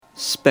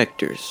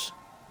Specters,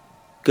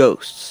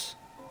 ghosts,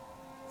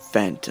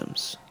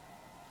 phantoms,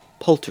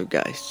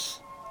 poltergeists.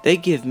 They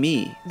give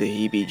me the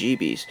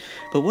heebie-jeebies,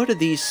 but what are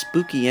these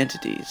spooky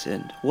entities,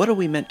 and what are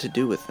we meant to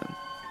do with them?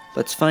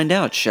 Let's find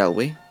out, shall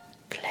we?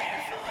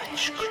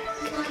 Clairvoyance.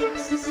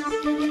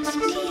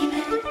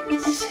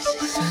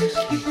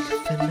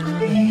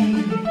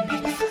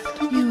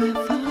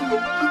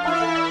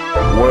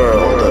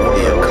 World of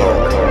the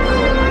occult.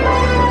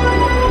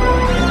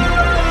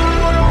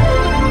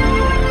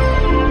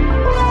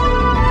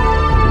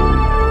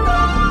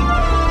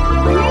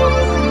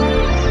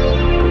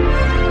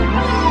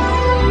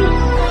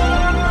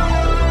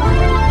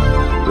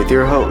 With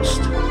your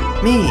host,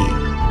 me,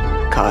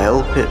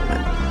 Kyle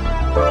Pittman.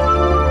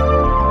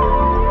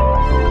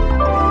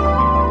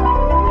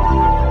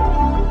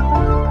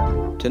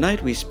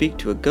 Tonight we speak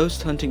to a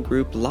ghost hunting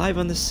group live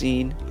on the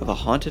scene of a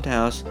haunted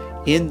house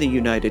in the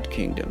United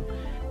Kingdom.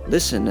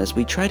 Listen as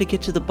we try to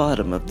get to the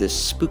bottom of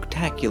this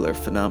spooktacular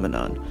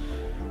phenomenon.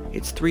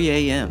 It's 3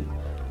 a.m.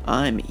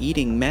 I'm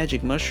eating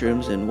magic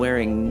mushrooms and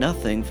wearing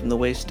nothing from the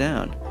waist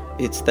down.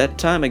 It's that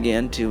time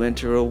again to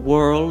enter a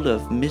world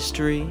of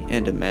mystery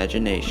and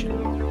imagination.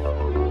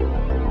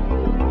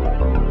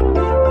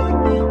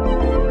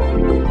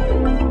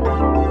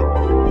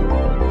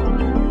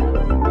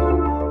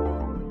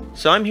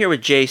 So I'm here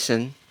with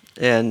Jason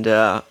and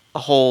a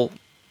whole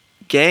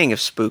gang of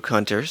spook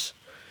hunters.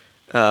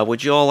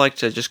 Would you all like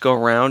to just go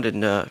around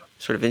and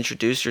sort of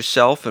introduce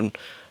yourself and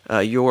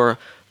your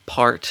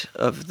part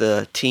of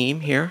the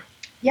team here?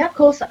 Yeah, of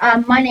course.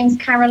 My name's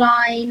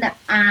Caroline,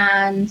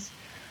 and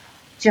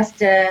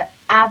just a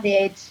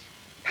avid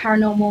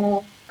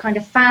paranormal kind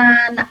of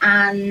fan,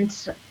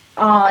 and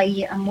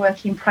I am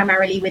working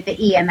primarily with the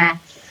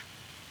EMF.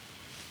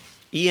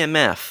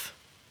 EMF.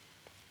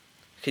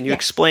 Can you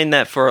explain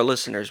that for our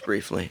listeners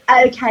briefly?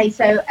 Okay,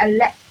 so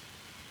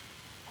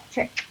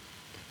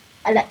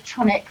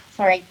electronic,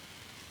 sorry.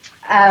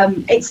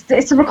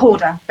 It's a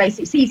recorder,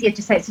 basically. It's easier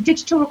to say. It's a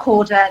digital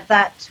recorder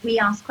that we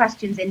ask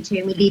questions into,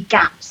 and we leave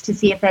gaps to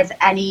see if there's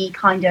any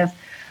kind of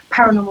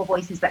paranormal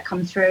voices that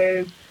come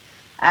through.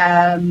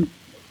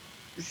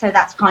 So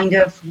that's kind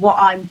of what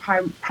I'm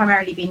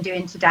primarily been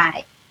doing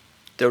today.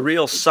 The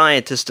real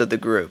scientist of the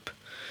group.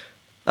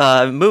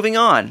 Moving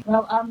on.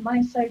 Well, my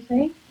name's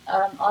Sophie.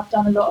 I've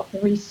done a lot of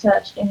the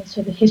research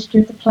into the history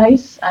of the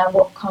place and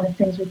what kind of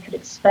things we could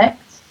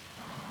expect.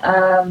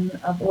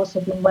 I've also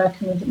been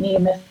working with an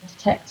EMF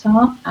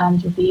detector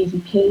and with the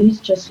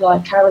EVPs, just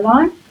like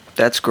Caroline.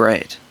 That's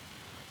great.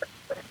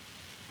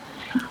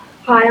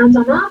 Hi, I'm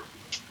Donna,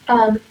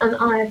 and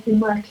I have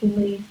been working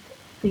with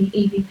the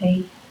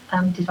EVP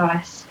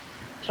device,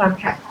 trying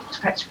to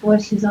catch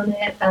voices on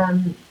it,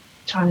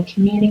 trying to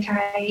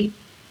communicate,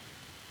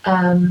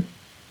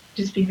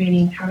 just be really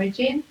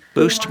encouraging.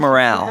 Boost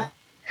morale.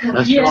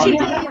 She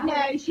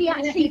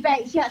actually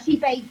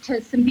baked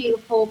us some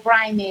beautiful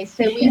brownies,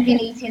 so we've been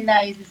eating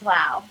those as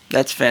well.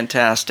 That's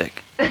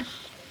fantastic.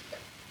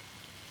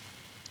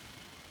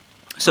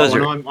 So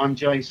I'm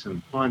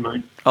Jason. Hi,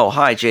 mate. Oh,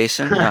 hi,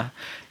 Jason.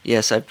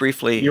 Yes, I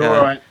briefly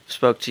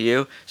spoke to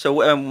you. So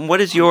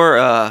what is your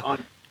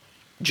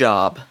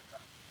job?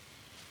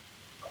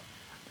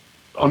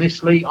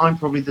 Honestly, I'm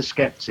probably the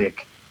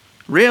skeptic.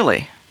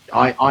 Really?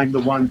 I'm the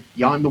one.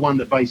 Yeah, I'm the one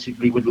that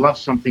basically would love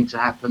something to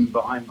happen,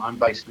 but I'm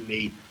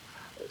basically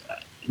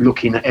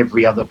looking at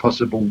every other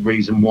possible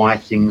reason why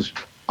things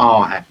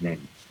are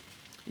happening.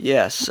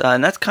 Yes,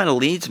 and that kind of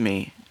leads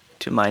me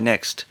to my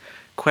next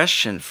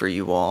question for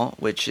you all,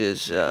 which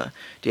is, do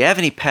you have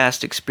any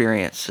past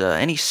experience,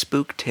 any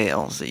spook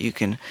tales that you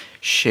can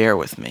share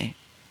with me?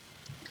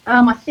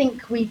 I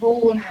think we've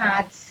all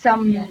had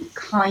some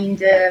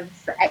kind of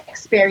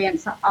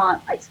experience.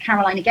 It's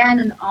Caroline again,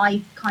 and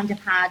I've kind of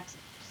had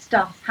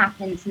stuff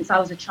happen since I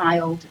was a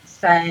child,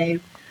 so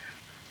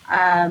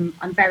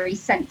I'm very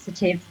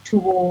sensitive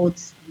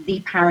towards the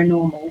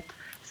paranormal.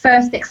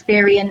 First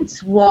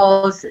experience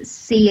was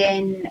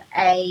seeing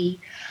a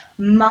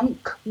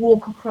monk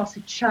walk across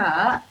a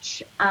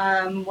church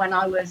when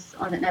I was,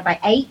 about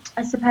 8,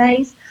 I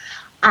suppose,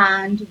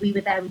 and we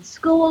were there with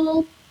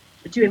school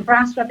doing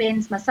brass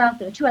rubbings, myself,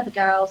 there were 2 other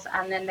girls,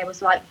 and then there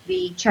was like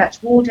the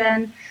church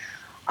warden.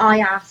 I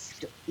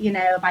asked,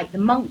 about the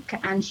monk,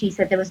 and she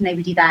said there was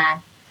nobody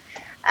there.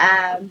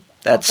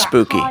 That's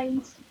spooky.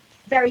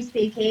 Very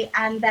spooky.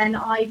 And then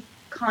I've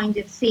kind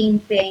of seen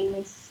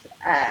things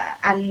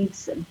and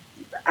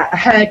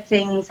heard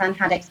things and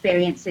had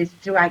experiences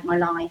throughout my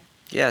life.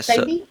 Yes.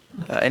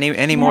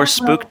 Any more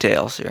spook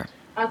tales here?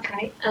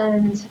 Okay,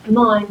 and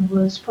mine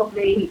was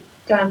probably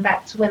going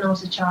back to when I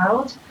was a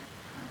child.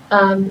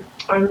 I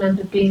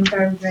remember being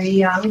very, very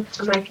young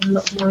and making a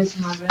lot of noise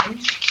in my room.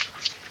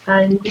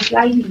 And this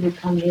lady would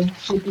come in,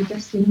 she'd be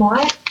dressed in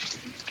white,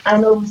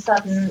 and all of a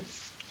sudden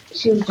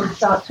she would just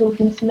start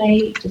talking to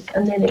me,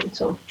 and then it would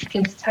sort of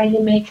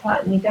entertain me,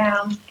 quiet me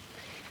down.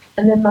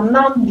 And then my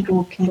mum would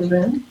walk in the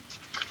room,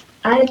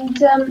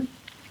 and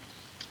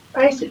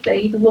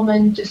basically the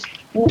woman just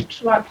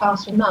walked right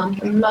past my mum,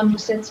 and my mum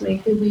said to me,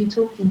 "Who were you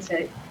talking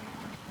to?"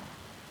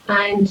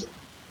 And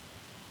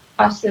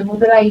I said, well,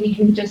 the lady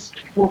who just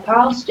walked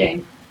past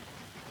you.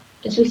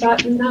 And she was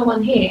like, there's no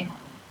one here.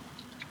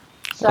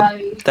 So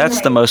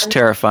That's the most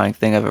terrifying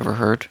thing I've ever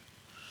heard.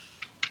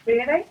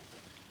 Really?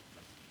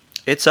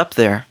 It's up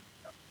there.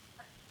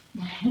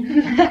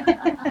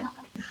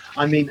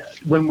 I mean,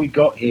 when we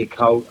got here,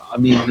 Cole, I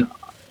mean,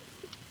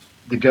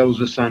 the girls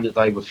were saying that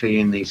they were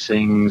feeling these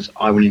things.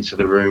 I went into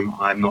the room.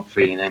 I'm not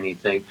feeling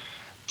anything.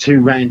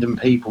 2 random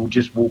people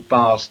just walked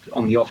past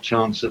on the off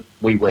chance that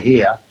we were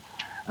here.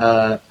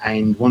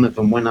 And one of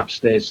them went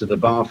upstairs to the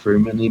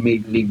bathroom and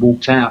immediately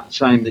walked out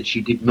saying that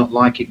she did not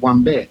like it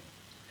one bit.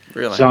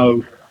 Really?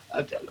 So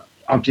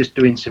I'm just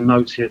doing some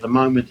notes here at the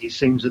moment. It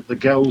seems that the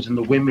girls and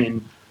the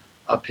women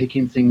are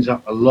picking things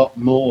up a lot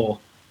more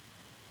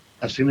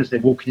as soon as they're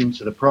walking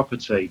into the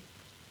property.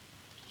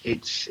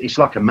 It's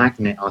like a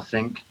magnet, I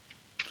think.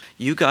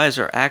 You guys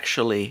are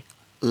actually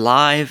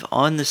live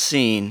on the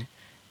scene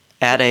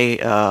at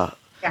a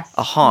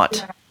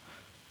haunt.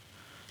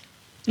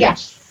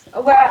 Yes.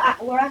 We're at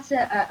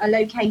a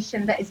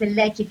location that is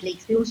allegedly,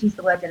 because we always use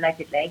the word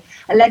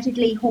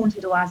allegedly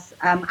haunted or has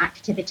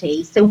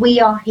activity. So we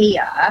are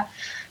here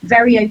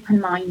very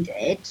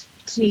open-minded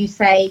to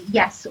say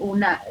yes or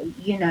no.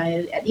 You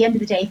know, at the end of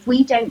the day, if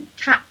we don't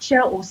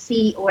capture or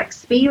see or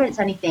experience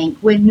anything,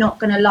 we're not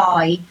going to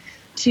lie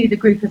to the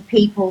group of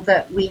people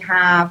that we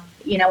have,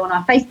 you know, on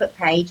our Facebook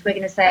page. We're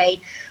going to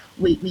say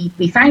we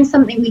found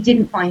something, we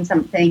didn't find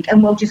something,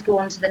 and we'll just go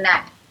on to the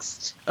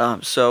next.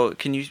 So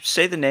can you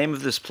say the name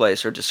of this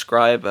place or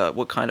describe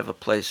what kind of a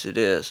place it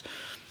is?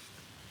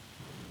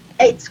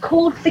 It's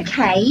called The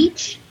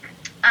Cage,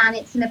 and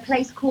it's in a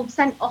place called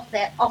St.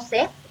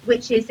 Osyth,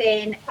 which is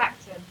in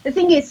Clacton. The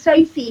thing is,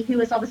 Sophie, who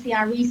is obviously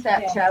our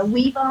researcher, yes,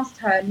 we've asked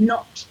her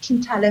not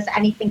to tell us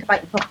anything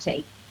about the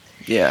property.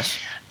 Yes.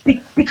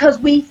 Because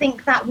we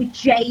think that would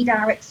jade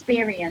our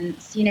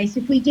experience, you know. So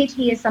if we did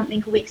hear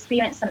something or we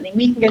experienced something,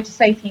 we can go to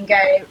Sophie and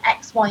go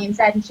X, Y, and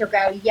Z, and she'll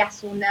go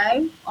yes or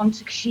no.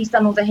 Cause she's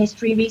done all the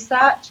history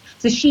research,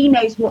 so she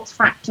knows what's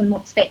fact and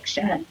what's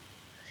fiction.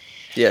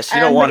 Yes, you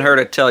don't want her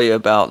to tell you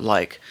about,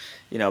 like,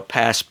 you know,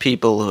 past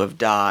people who have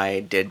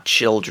died, dead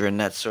children,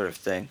 that sort of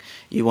thing.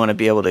 You want to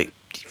be able to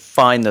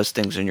find those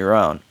things on your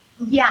own.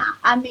 Yeah,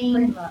 I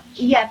mean,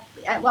 yeah.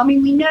 Well, I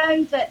mean, we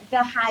know that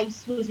the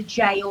house was a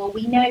jail.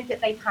 We know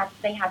that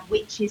they had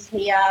witches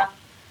here.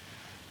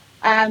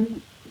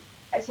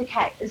 It's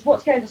okay. It's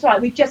what's going on. Sorry,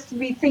 we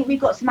think we've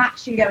got some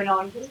action going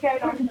on. What's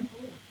going on?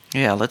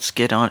 Yeah, let's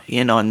get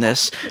in on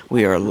this.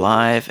 We are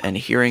live and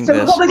hearing so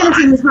this. So what we're going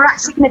to do is we're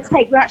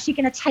actually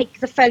going to take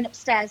the phone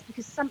upstairs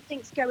because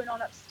something's going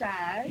on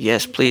upstairs.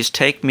 Yes, please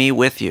take me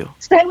with you.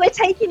 So we're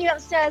taking you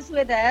upstairs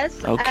with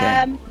us.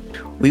 Okay.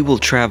 We will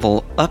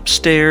travel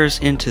upstairs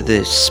into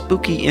the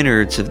spooky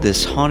innards of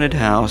this haunted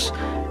house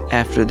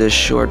after this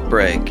short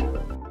break.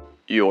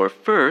 Your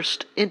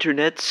first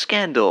internet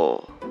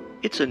scandal.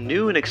 It's a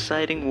new and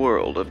exciting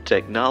world of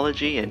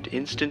technology and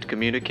instant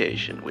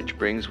communication, which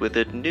brings with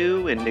it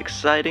new and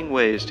exciting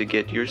ways to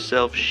get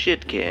yourself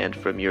shit-canned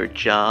from your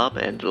job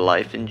and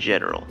life in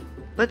general.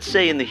 Let's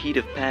say in the heat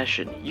of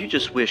passion, you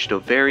just wished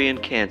ovarian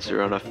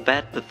cancer on a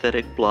fat,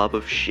 pathetic blob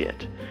of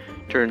shit.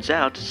 Turns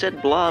out,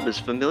 said blob is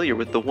familiar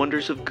with the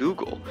wonders of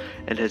Google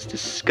and has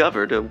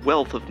discovered a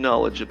wealth of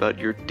knowledge about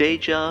your day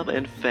job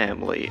and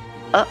family.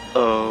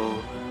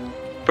 Uh-oh.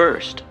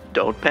 First,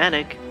 don't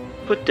panic.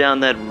 Put down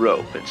that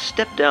rope and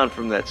step down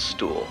from that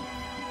stool.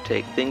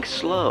 Take things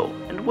slow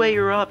and weigh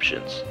your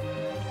options.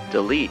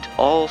 Delete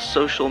all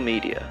social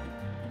media.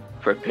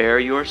 Prepare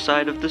your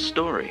side of the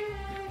story.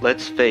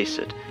 Let's face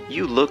it,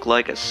 you look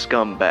like a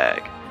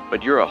scumbag,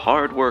 but you're a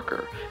hard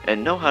worker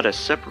and know how to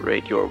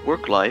separate your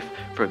work life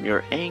from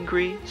your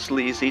angry,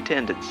 sleazy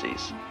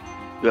tendencies.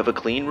 You have a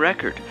clean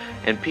record,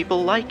 and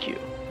people like you.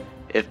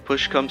 If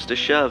push comes to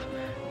shove,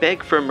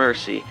 beg for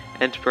mercy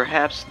and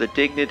perhaps the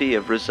dignity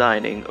of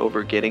resigning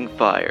over getting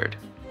fired.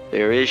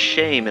 There is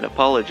shame in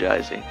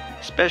apologizing,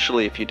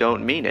 especially if you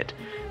don't mean it,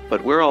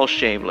 but we're all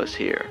shameless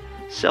here.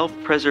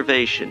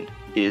 Self-preservation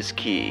is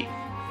key.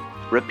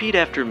 Repeat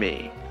after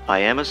me. I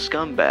am a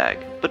scumbag,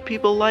 but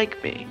people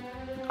like me.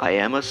 I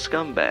am a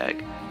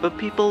scumbag, but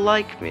people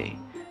like me.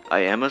 I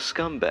am a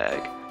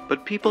scumbag,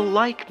 but people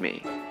like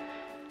me.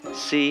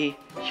 See,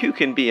 you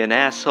can be an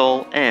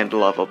asshole and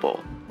lovable.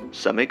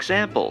 Some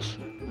examples: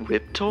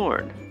 Rip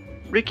Torn,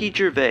 Ricky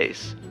Gervais,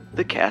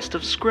 the cast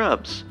of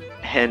Scrubs,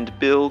 and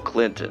Bill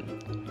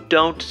Clinton.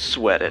 Don't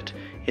sweat it.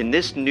 In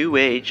this new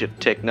age of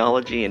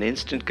technology and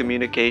instant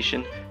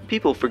communication,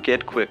 people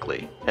forget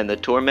quickly, and the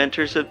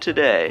tormentors of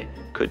today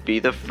could be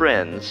the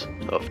friends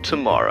of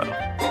tomorrow.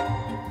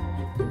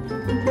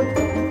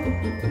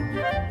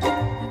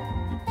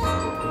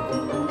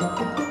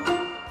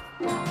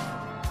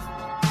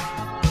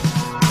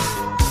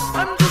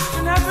 I'm just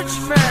an average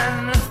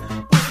man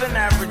with an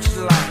average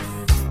life.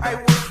 I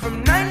work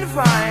from 9 to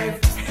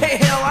 5. Hey,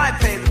 hell, I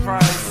pay the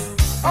price.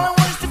 All I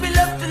want is to be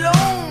left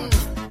alone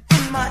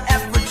in my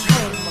average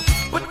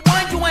home. But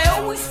why do I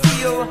always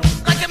feel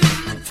like I'm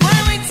in the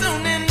twilight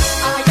zone? And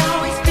I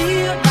always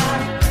feel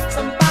like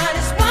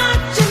somebody's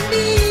watching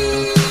me,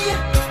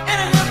 and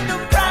I have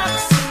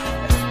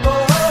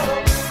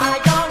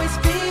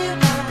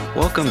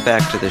welcome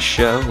back to the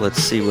show. Let's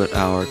see what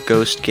our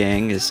ghost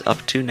gang is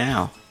up to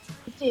now.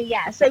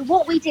 Yeah, so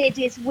what we did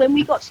is when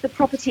we got to the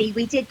property,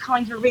 we did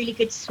kind of a really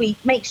good sweep,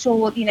 make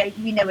sure, we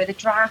know where the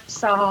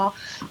drafts are,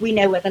 we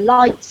know where the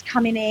light's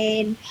coming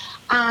in,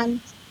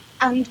 and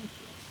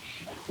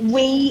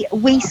we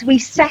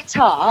set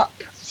up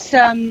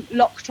some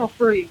locked off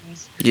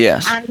rooms.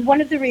 Yes. And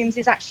one of the rooms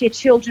is actually a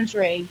children's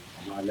room.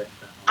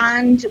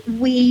 And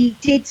we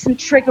did some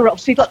trigger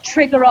objects. We got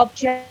trigger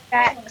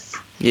objects.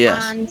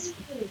 Yes.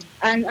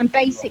 And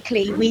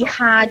basically we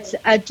had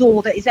a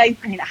door that is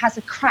open and it has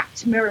a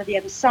cracked mirror the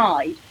other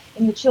side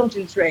in the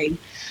children's room.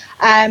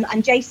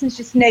 And Jason's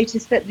just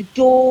noticed that the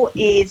door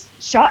is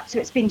shut, so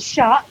it's been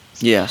shut.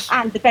 Yes.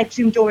 And the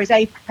bedroom door is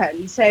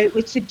open. So it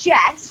would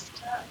suggest...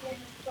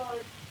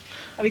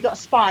 Oh, we got a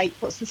spike.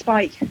 What's the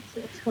spike?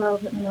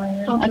 12 at the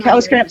moment. Okay, I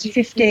was going up to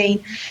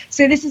 15.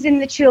 So this is in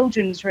the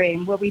children's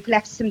room where we've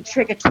left some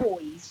trigger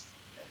toys.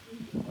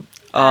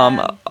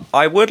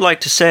 I would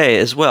like to say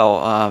as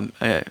well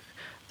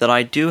that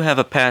I do have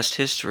a past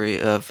history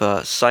of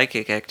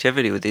psychic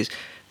activity with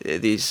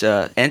these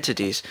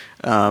entities.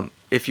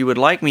 If you would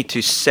like me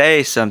to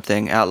say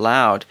something out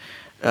loud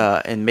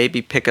and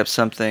maybe pick up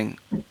something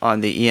on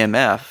the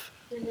EMF.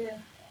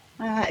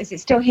 Is it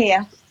still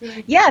here?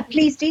 Yeah,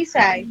 please do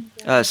so.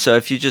 So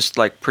if you just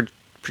like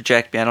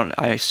project me,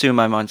 I assume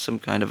I'm on some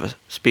kind of a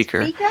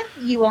speaker. Speaker?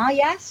 You are,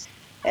 yes.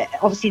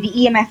 Obviously, the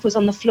EMF was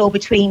on the floor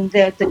between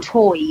the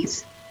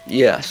toys.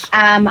 Yes.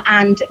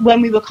 And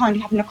when we were kind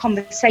of having a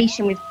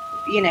conversation with,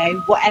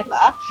 whatever,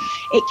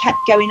 it kept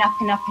going up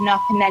and up and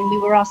up. And then we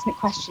were asking it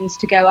questions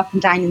to go up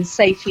and down. And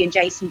Sophie and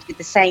Jason did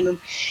the same. And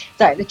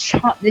so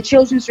the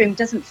children's room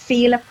doesn't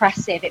feel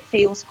oppressive. It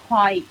feels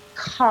quite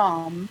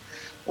calm.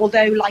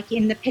 Although, like,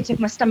 in the pit of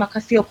my stomach, I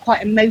feel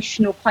quite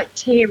emotional, quite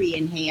teary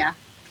in here.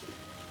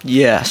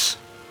 Yes.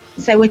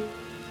 So we're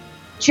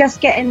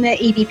just getting the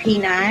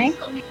EVP now.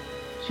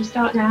 Should we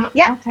start now?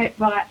 Yeah. Okay,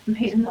 right, I'm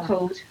hitting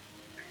record.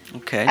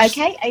 Okay.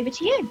 Okay, over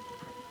to you.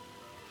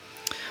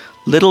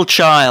 Little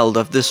child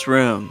of this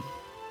room,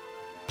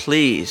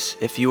 please,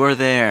 if you are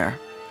there,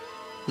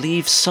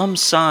 leave some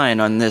sign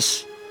on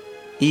this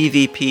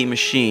EVP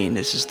machine.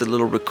 This is the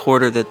little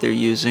recorder that they're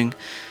using.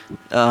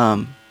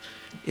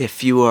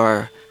 If you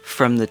are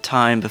from the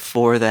time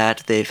before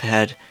that, they've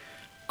had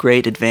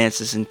great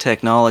advances in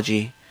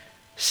technology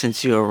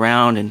since you're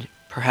around, and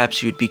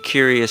perhaps you'd be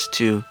curious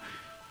to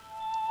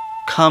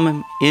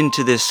come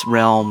into this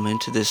realm,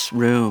 into this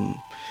room,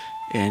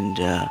 and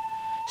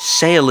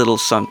say a little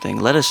something.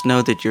 Let us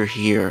know that you're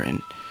here,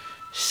 and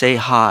say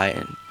hi,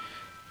 and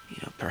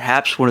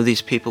perhaps one of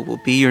these people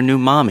will be your new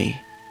mommy.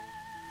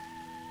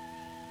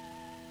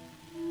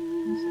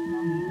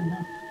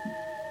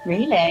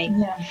 Really?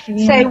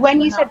 Yeah. So when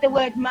you said the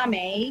word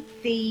mummy,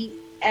 the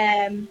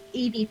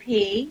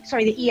EVP,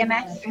 sorry, the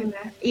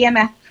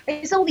EMF,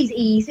 it's all these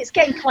E's, it's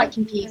getting quite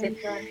confusing.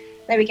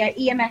 There we go,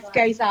 EMF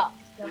goes up.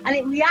 And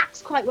it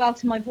reacts quite well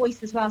to my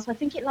voice as well, so I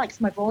think it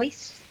likes my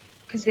voice,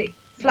 because it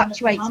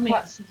fluctuates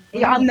quite.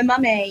 Yeah, I'm the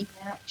mummy.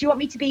 Yeah. Do you want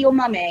me to be your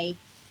mummy?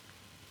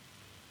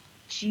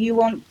 Do you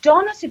want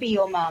Donna to be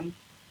your mum?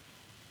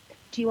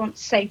 Do you want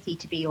Sophie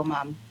to be your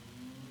mum?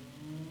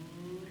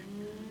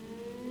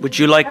 Would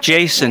you like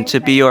Jason to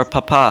be your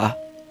papa?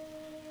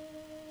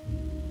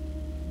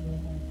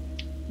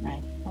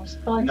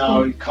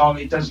 No, Carl,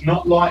 it does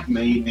not like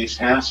me in this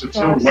house at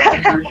all.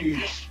 Whatever it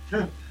is.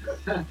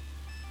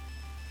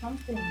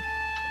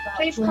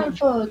 Please come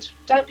forward.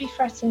 Don't be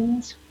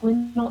threatened. We're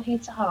not here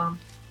to harm.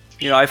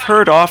 I've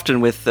heard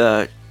often with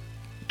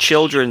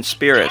children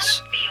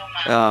spirits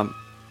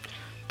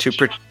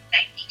to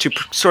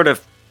sort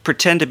of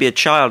pretend to be a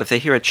child if they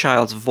hear a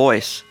child's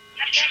voice.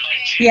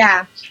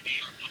 Yeah.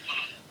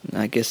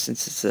 I guess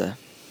since it's a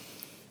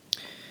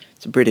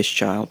British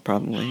child,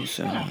 probably.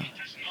 So,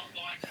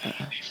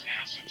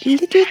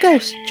 little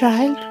ghost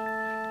child,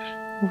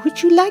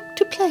 would you like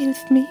to play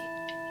with me?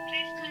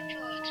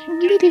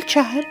 Little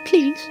child,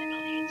 please.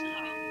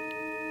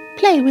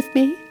 Play with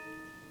me.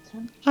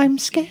 I'm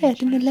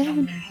scared and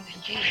alone.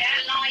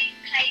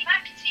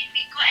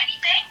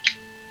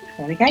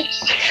 There we go.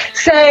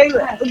 So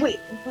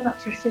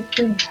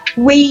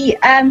we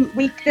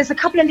there's a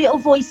couple of little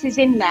voices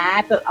in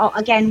there, but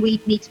again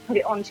we need to put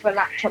it onto a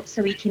laptop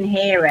so we can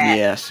hear it.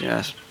 Yes.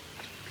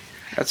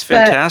 That's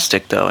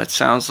fantastic, though. It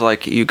sounds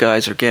like you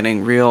guys are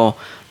getting real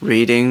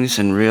readings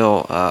and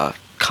real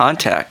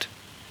contact.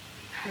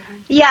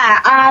 Yeah,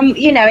 at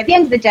the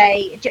end of the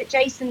day,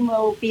 Jason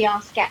will be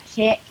our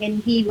skeptic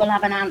and he will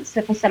have an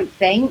answer for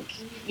something,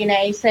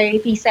 so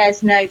if he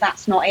says, no,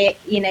 that's not it,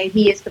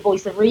 he is the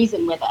voice of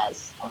reason with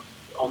us.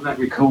 On that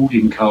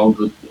recording, Carl,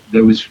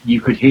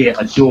 you could hear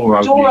a door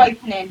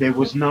opening. There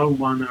was no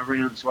one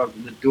around to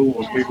open the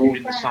doors. We were all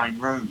in the same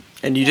room.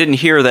 And you didn't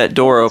hear that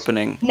door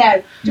opening?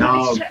 No.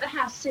 No. Check the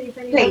house, see if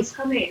anyone's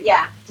come in.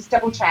 Yeah, just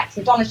double check.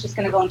 So Donna's just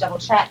going to go and double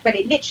check. But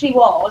it literally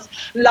was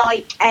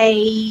like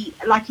a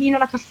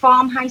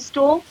farmhouse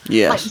door.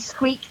 Yes. Like the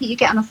squeak that you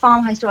get on a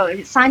farmhouse door.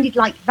 It sounded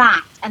like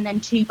that, and then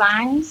two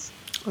bangs.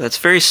 That's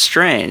very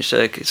strange.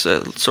 It's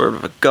a sort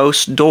of a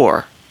ghost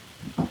door.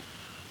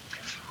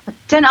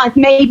 don't know,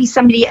 maybe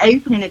somebody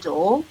opening a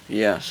door.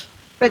 Yes.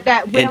 But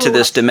that Into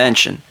this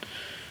dimension.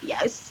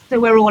 Yes, so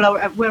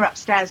we're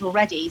upstairs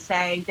already,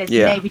 so there's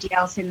nobody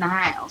else in the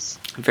house.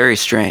 Very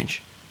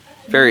strange.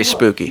 Very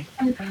spooky.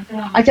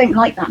 I don't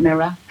like that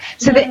mirror.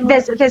 So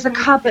there's a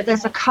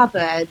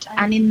cupboard,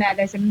 and in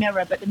there's a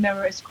mirror, but the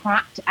mirror is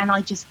cracked, and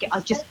I just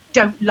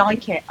don't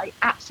like it. I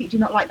absolutely do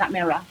not like that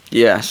mirror.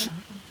 Yes.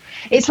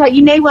 It's like,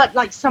 you know what,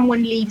 like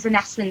someone leaves an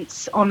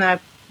essence on a,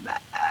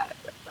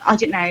 I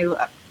don't know,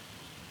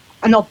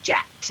 an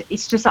object.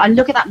 It's just, I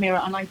look at that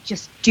mirror and I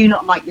just do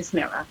not like this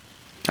mirror.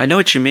 I know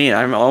what you mean.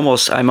 I'm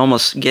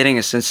almost getting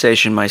a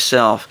sensation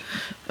myself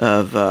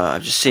of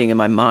just seeing in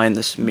my mind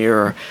this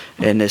mirror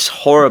and this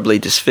horribly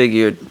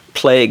disfigured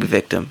plague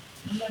victim.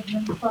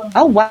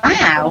 Oh,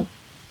 wow.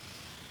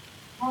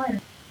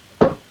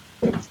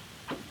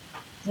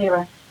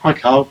 0. Hi,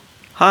 Carl.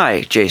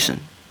 Hi, Jason.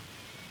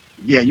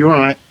 Yeah, you're all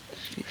right.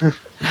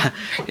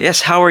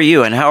 Yes, how are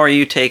you? And how are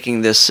you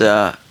taking this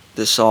all?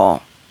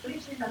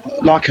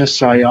 Like I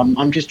say,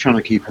 I'm just trying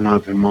to keep an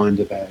open mind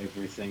about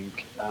everything.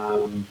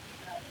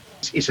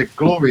 It's a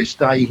glorious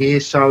day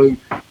here, so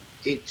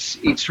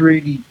it's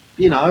really,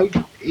 you know,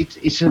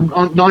 it's a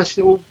nice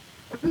little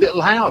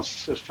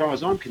house as far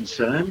as I'm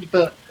concerned.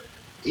 But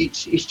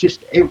it's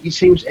just, it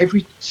seems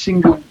every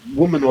single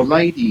woman or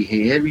lady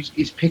here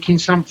is picking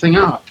something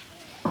up.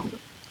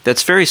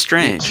 That's very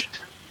strange.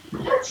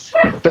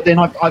 But then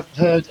I've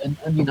heard,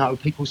 and you know,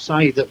 people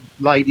say that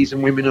ladies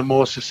and women are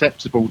more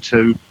susceptible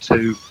to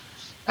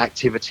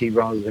activity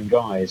rather than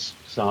guys.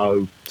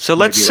 So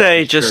let's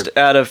say, just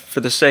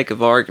for the sake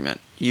of argument,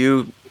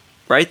 you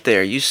right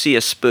there, you see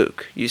a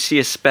spook, you see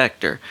a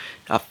specter,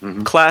 a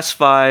class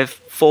 5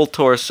 full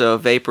torso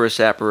vaporous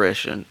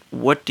apparition.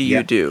 What do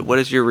you do? What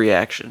is your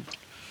reaction?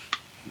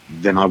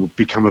 Then I would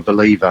become a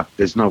believer.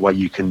 There's no way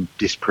you can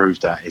disprove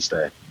that, is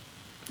there?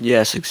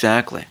 Yes,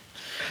 exactly.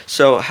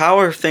 So how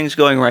are things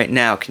going right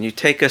now? Can you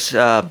take us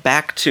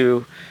back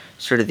to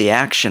sort of the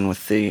action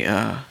with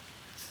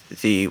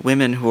the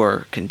women who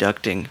are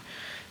conducting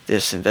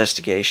this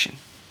investigation?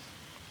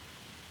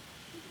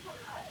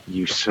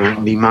 You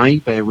certainly may.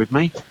 Bear with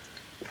me.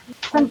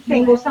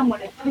 Something or someone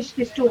had pushed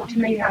this door to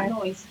make that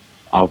noise.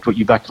 I'll put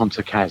you back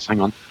onto Kaz.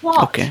 Hang on.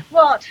 What? Okay.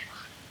 What?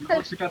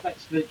 Let's go back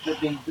to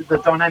the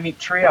dynamic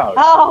trio.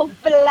 Oh,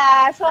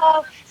 bless.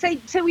 Oh, so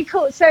we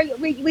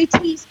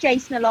tease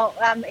Jason a lot.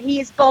 He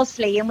is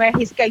Bosley and we're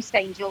his ghost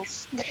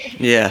angels.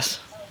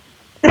 Yes.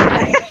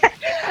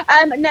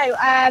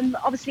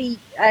 Obviously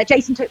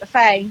Jason took the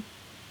phone,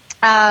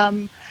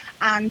 and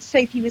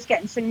Sophie was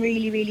getting some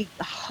really, really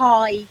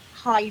high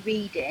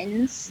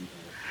readings.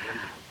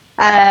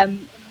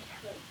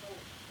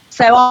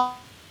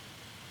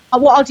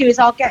 What I'll do is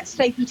I'll get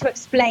Sophie to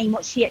explain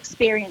what she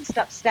experienced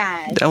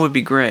upstairs. That would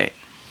be great.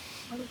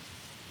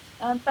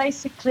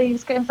 Basically, he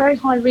was getting very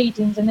high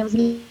readings, and there was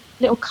a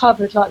little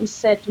cupboard, like we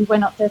said. We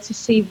went up there to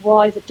see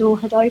why the door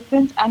had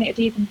opened, and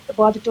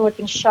why the door had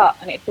been shut,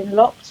 and it had been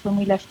locked when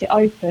we left it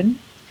open.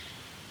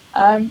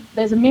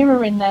 There's a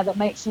mirror in there that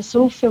makes us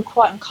all feel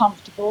quite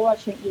uncomfortable. I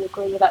think you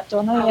agree with that,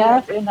 Donna.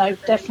 Yeah, you know,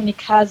 definitely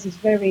Kaz is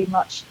very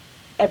much.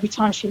 Every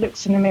time she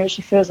looks in the mirror,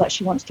 she feels like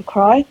she wants to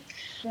cry.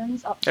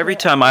 Every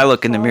time I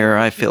look in the mirror,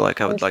 I feel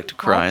like I would like to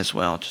cry as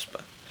well.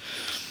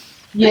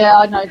 Yeah,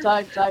 I know.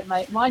 Don't,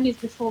 mate. Mine is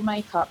before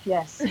makeup.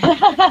 Yes.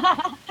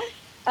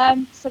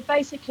 So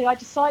basically, I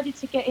decided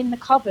to get in the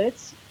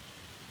cupboards.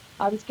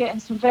 I was getting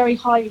some very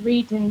high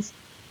readings.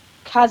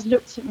 Kaz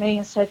looked at me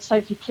and said,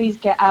 "Sophie, please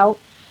get out."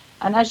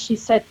 And as she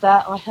said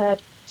that, I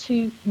heard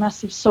 2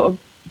 massive sort of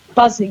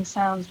buzzing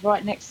sounds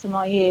right next to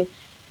my ear.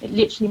 It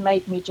literally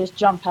made me just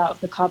jump out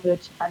of the cupboard,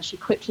 and she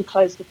quickly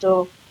closed the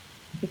door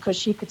because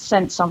she could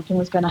sense something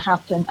was going to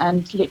happen,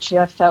 and literally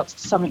I felt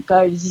something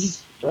go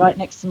zzz right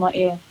next to my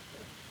ear.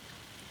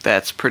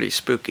 That's pretty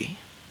spooky.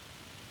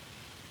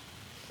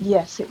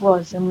 Yes, it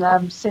was,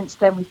 and since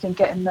then we've been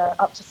getting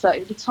up to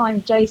 30. At the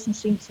time Jason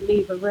seemed to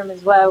leave a room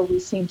as well, we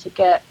seemed to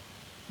get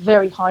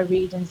very high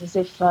readings, as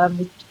if we're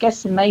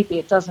guessing maybe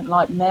it doesn't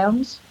like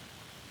males.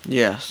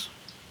 Yes.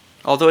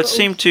 Although it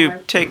seemed to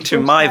take to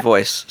my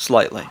voice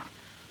slightly.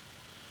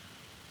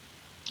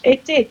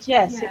 It did,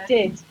 yes, it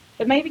did.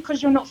 But maybe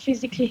because you're not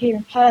physically here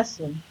in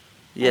person.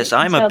 Yes,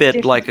 I'm a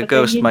bit like a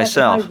ghost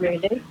myself. Never know,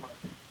 really.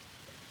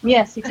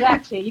 Yes,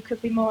 exactly. You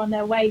could be more on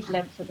their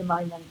wavelength at the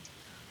moment.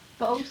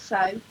 But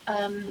also,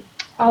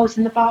 I was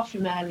in the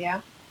bathroom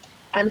earlier,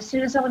 and as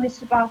soon as I went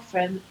into the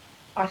bathroom,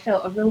 I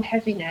felt a real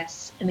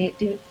heaviness, and it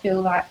didn't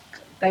feel like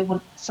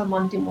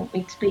someone didn't want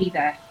me to be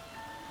there.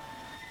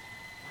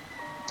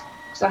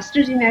 So I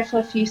stood in there for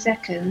a few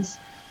seconds.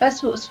 First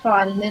of all, it was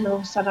fine, and then all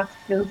of a sudden I could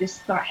feel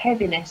this like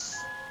heaviness,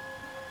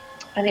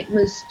 and it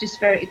was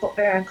just it got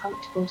very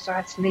uncomfortable, so I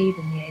had to leave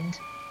in the end.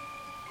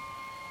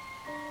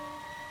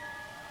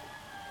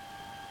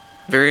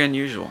 Very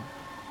unusual.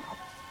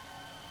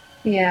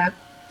 Yeah.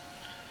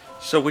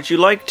 So would you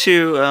like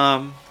to,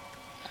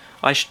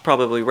 I should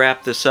probably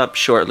wrap this up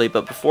shortly,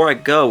 but before I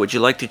go, would you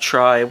like to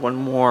try one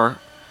more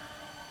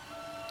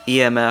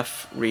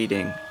EMF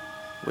reading?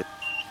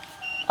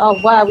 Oh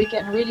wow, we're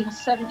getting really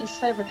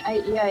 77,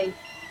 88.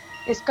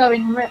 It's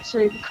going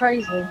absolutely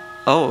crazy.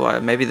 Oh,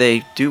 maybe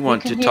they do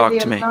want to talk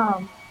to me. You can hear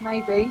the alarm,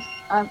 maybe.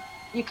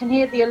 You can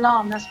hear the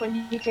alarm. That's when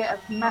you get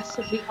a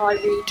massively high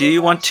reading. Do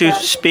you want to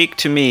speak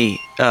to me,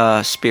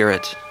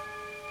 spirit?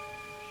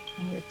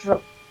 And it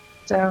dropped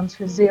down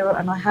to 0,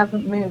 and I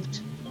haven't moved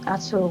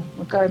at all.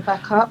 We're going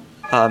back up.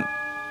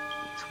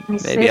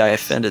 Maybe I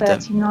offended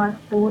 39,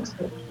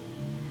 40.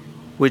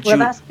 Well,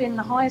 that's been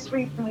the highest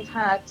reading we've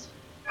had.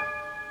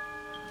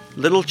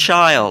 Little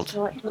child,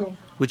 Right here.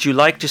 would you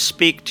like to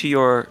speak to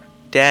your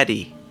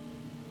daddy?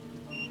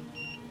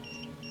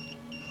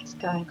 It's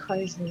going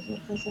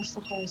crazy. That's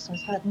the highest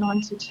I've had,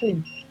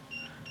 92.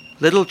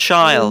 Little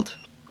child.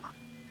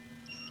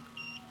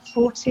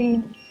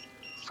 14,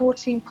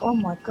 oh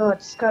my God,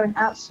 it's going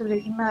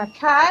absolutely mad.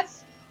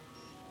 Kaz?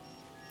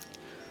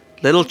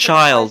 Little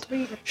child,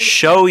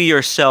 show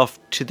yourself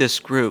to this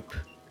group.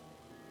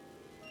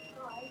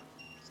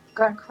 It's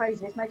going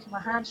crazy, it's making my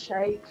hand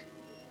shake.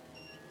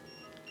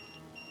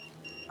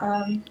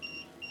 Wow.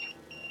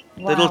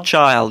 Little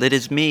child, it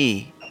is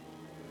me.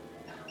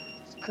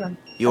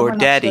 Your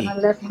daddy.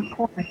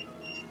 14.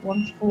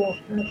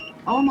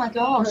 Oh my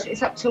gosh,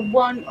 it's up to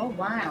 1. Oh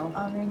wow.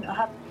 I mean, I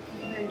haven't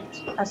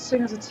moved. As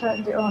soon as I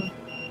turned it on,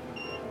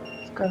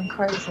 it's going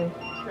crazy.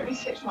 Let me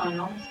switch mine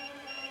on.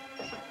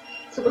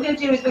 So what we're going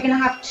to do is we're going to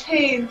have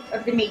 2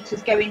 of the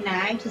meters going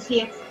now to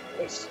see if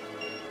it's...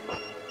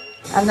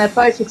 And they're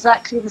both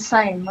exactly the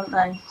same, aren't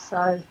they?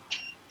 So,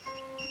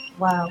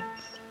 wow.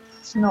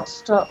 It's not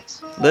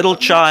stopped. Little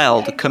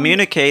child,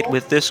 communicate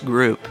with this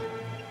group.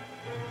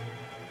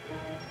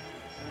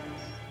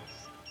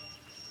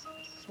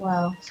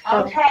 Wow. It's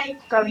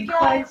going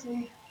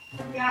crazy.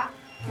 Yeah.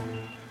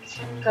 It's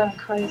going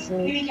crazy.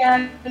 Here we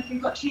go.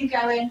 We've got 2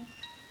 going.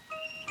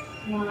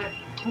 Right,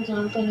 hold on,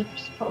 I'm going to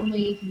just put on my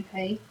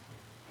EVP.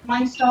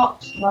 Mine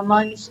stopped. My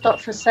mind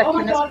stopped for a second. Oh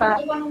my God, it's back.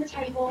 we've got one on the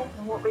table.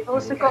 And we've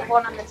also got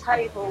one on the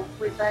table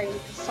with a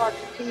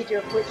encyclopedia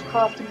of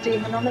witchcraft and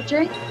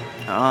demonology.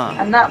 Ah.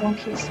 And that one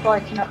keeps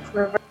spiking up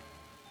for a...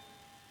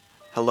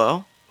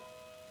 Hello?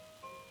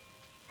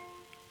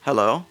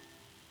 Hello?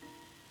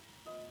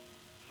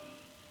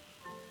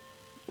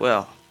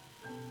 Well,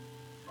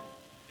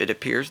 it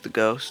appears the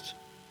ghost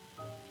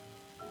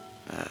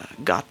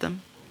got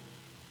them.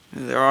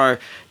 There are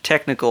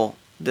technical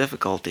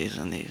difficulties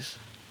in these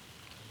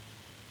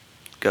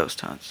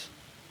ghost hunts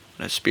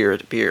when a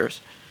spirit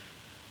appears.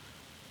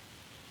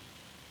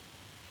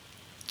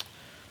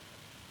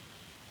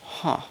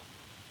 Huh.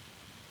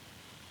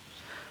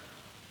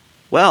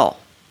 Well.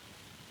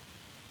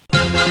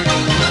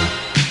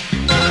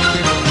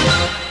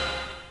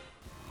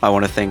 I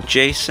want to thank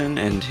Jason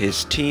and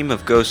his team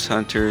of ghost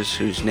hunters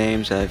whose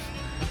names I've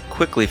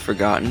quickly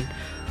forgotten,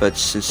 but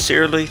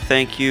sincerely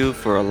thank you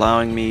for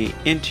allowing me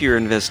into your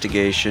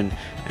investigation,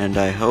 and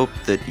I hope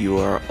that you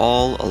are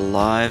all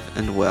alive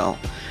and well.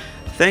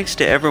 Thanks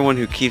to everyone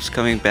who keeps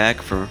coming back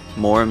for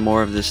more and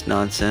more of this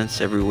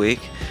nonsense every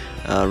week.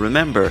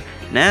 Remember,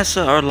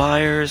 NASA are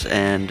liars,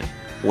 and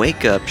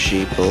wake up,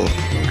 sheeple.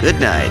 Good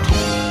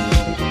night.